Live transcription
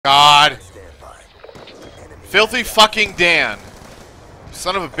Filthy fucking Dan.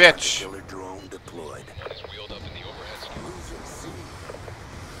 Son of a bitch. Killer drone deployed. One is wheeled up in the overhead zone. Losing C.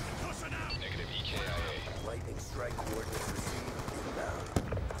 Negative EKIA. Lightning strike coordinates received.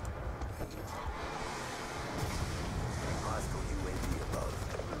 Inbound. Hostile UAV above.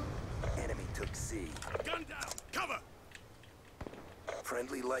 Enemy took C. Gun down! Cover!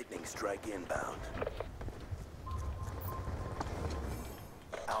 Friendly lightning strike inbound.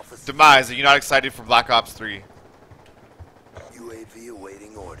 Alpha Demise, are you not excited for Black Ops 3? UAV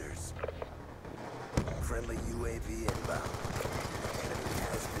awaiting orders. Friendly UAV inbound. Enemy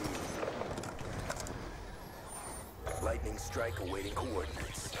has B. Lightning strike awaiting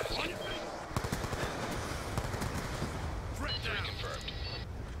coordinates. Threat down! Confirmed.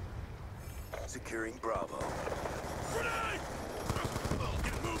 Securing Bravo. Grenade!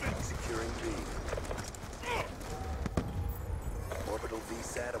 Get moving! Securing B. Orbital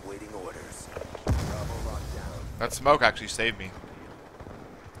VSAT awaiting orders. Bravo locked down. That smoke actually saved me.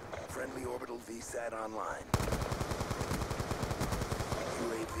 Friendly orbital VSAT online.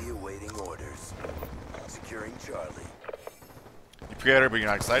 UAV awaiting orders. Securing Charlie. You forget her, but you're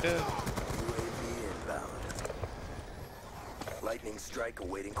not excited? UAV inbound. Lightning strike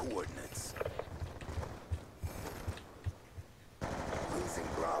awaiting coordinates. Losing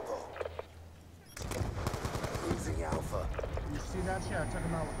Bravo. Losing Alpha. You see that shit? I took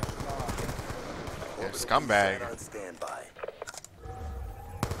him out with a straw. Yeah, Orbital scumbag. VSAT on standby.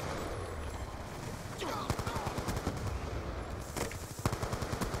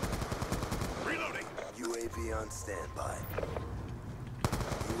 Reloading! UAV on standby.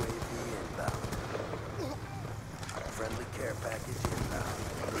 UAV inbound. Friendly care package inbound.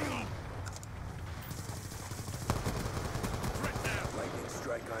 Threat down! Lightning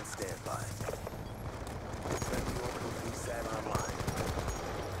strike on standby. Friendly orbital VSAT online.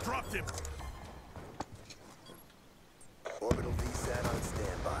 Dropped him! Orbital VSAT on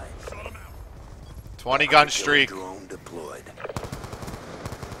standby. Shot him out! 20 gun streak. Drone deployed.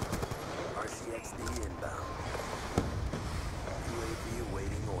 RCXD inbound. UAV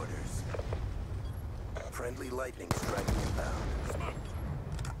awaiting orders. Friendly lightning strike inbound. Smoke!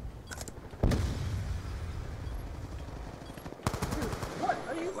 What?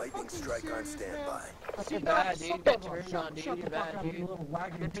 Are you Lightning fucking strike on serious, standby. man? You're See, bad, shut dude. the Get fuck turned up. on, dude. Shut You're the fuck bad, up, you dude. little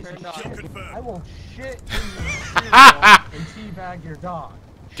wagon Get piece of turned on. shit. Kill confirmed. I will shit in your cereal and teabag your dog.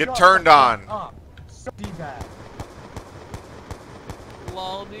 Get Shut turned the fuck on. Up. So teabag.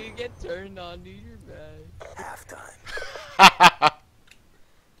 Lol, dude. Get turned on, dude. You're bad. Halftime.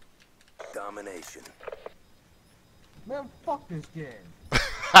 Domination. Man, fuck this game.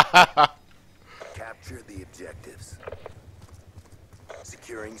 Capture the objectives.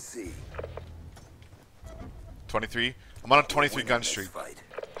 Securing C. 23. I'm on a 23 Winning gun this streak. fight.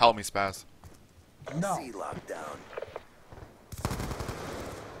 Help me, Spaz. No. C lockdown.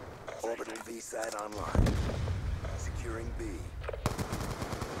 Orbital VSAT online. Securing B.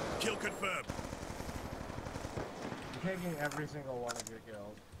 Kill confirmed! I'm taking every single one of your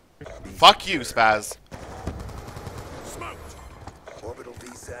kills. B Fuck you, secure. Spaz. Smoked! Orbital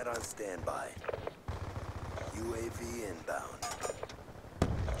VSAT on standby. UAV inbound.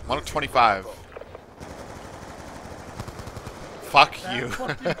 I'm on a 25. Fuck you. That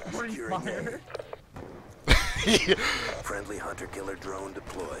fucking free Securing fire. A. Friendly hunter-killer drone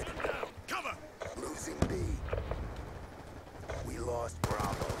deployed. Down! Cover! Losing B. We lost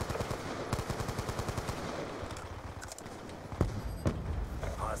Bravo.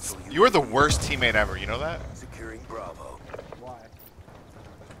 Hostile You are the UAV worst teammate ever, you know that? Securing Bravo. Why?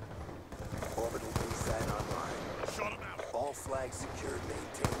 Orbital VSAT online. Shot him out! All flags secured.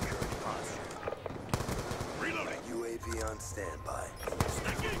 Maintain current posture. Reloading! UAV on standby.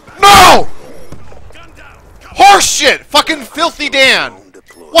 Stacking back! No! Gun down! Cover! Horseshit! Fucking filthy Dan! Drone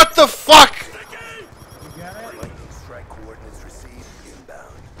deployed. What the fuck? Stacking! You get it? Lightning strike coordinates received.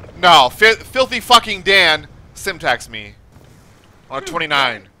 Inbound. No, filthy fucking Dan Simtax me. On a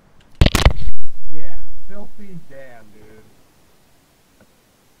 29. Yeah. Filthy damn, dude.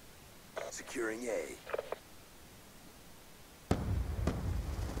 Securing A.